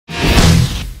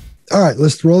All right,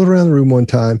 let's roll it around the room one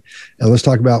time, and let's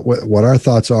talk about what our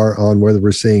thoughts are on whether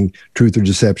we're seeing truth or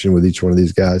deception with each one of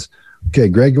these guys. Okay,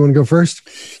 Greg, you want to go first?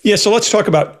 Yeah, so let's talk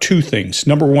about two things.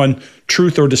 Number one,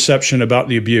 truth or deception about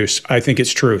the abuse. I think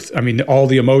it's truth. I mean, all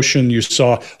the emotion you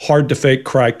saw, hard to fake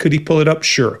cry. Could he pull it up?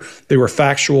 Sure. They were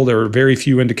factual. There were very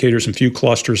few indicators and few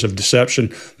clusters of deception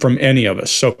from any of us.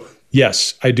 So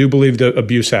yes, I do believe the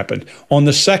abuse happened. On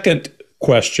the second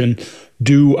question,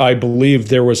 do I believe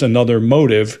there was another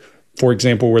motive? For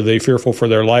example, were they fearful for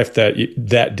their life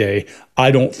that day? I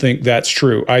don't think that's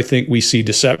true. I think we see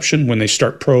deception when they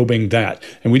start probing that.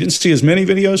 And we didn't see as many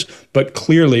videos, but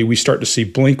clearly we start to see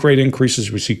blink rate increases.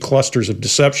 We see clusters of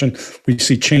deception. We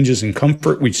see changes in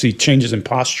comfort. We see changes in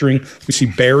posturing. We see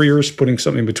barriers, putting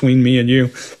something between me and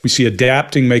you. We see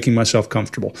adapting, making myself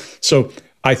comfortable. So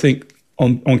I think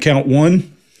on count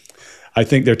one, I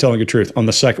think they're telling the truth. On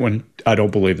the second one, I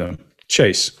don't believe them.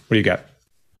 Chase, what do you got?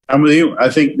 I'm with you. I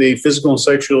think the physical and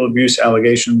sexual abuse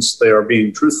allegations, they are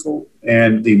being truthful.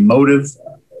 And the motive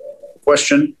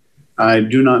question, I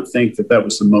do not think that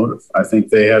was the motive. I think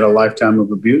they had a lifetime of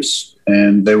abuse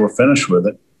and they were finished with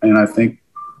it. And I think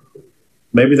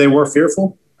maybe they were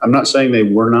fearful. I'm not saying they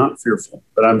were not fearful,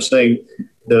 but I'm saying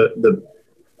the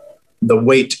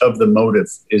weight of the motive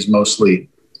is mostly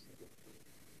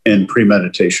in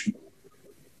premeditation.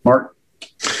 Mark?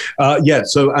 Yeah,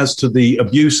 so as to the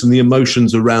abuse and the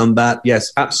emotions around that,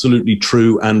 yes, absolutely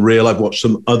true and real. I've watched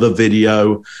some other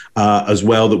video as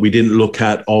well that we didn't look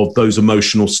at of those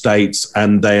emotional states,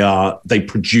 and they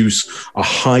produce a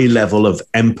high level of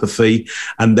empathy,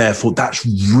 and therefore that's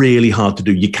really hard to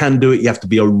do. You can do it. You have to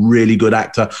be a really good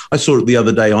actor. I saw it the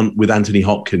other day with Anthony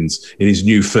Hopkins in his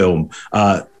new film.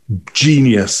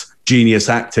 Genius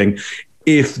acting.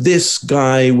 If this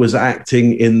guy was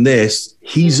acting in this,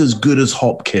 he's as good as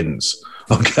Hopkins.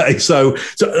 Okay, so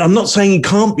I'm not saying he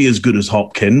can't be as good as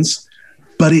Hopkins,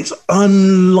 but it's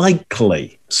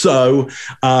unlikely. So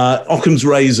Occam's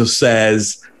razor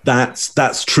says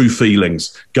that's true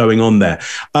feelings going on there.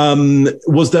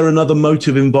 Was there another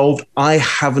motive involved? I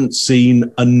haven't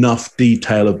seen enough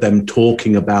detail of them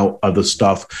talking about other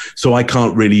stuff, so I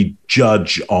can't really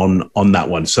judge on that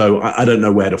one. So I don't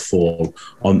know where to fall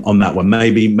on that one.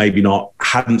 Maybe not.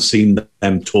 Haven't seen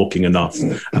them talking enough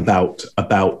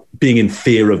about being in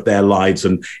fear of their lives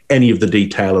and any of the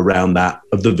detail around that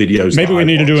of the videos. Maybe we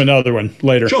need to do another one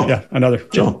later. Sure. Yeah, another.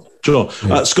 Sure.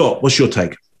 Yeah. Scott, what's your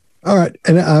take? All right,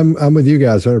 and I'm with you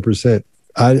guys 100%.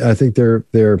 I think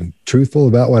they're truthful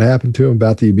about what happened to them,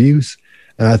 about the abuse,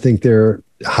 and I think they're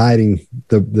hiding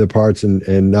the parts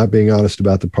and not being honest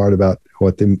about the part about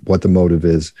what the motive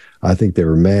is. I think they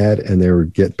were mad and they were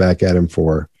get back at him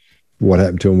for what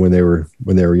happened to them when they were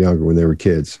younger, when they were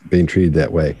kids, being treated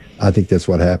that way. I think that's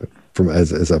what happened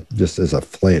as a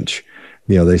flinch.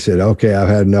 You know, they said, "Okay, I've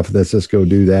had enough of this. Let's go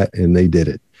do that," and they did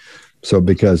it. So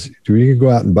because you can go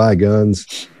out and buy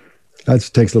guns. That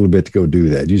takes a little bit to go do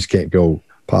that. You just can't go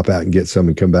pop out and get some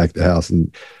and come back to the house.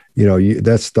 And,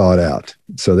 that's thought out.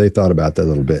 So they thought about that a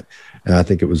little bit. And I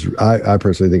think it was, I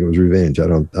personally think it was revenge. I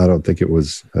don't think it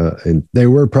was, and they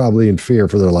were probably in fear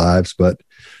for their lives, but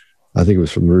I think it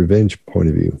was from the revenge point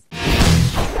of view.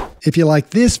 If you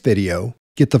like this video,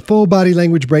 get the full body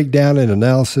language breakdown and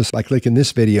analysis by clicking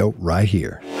this video right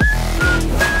here.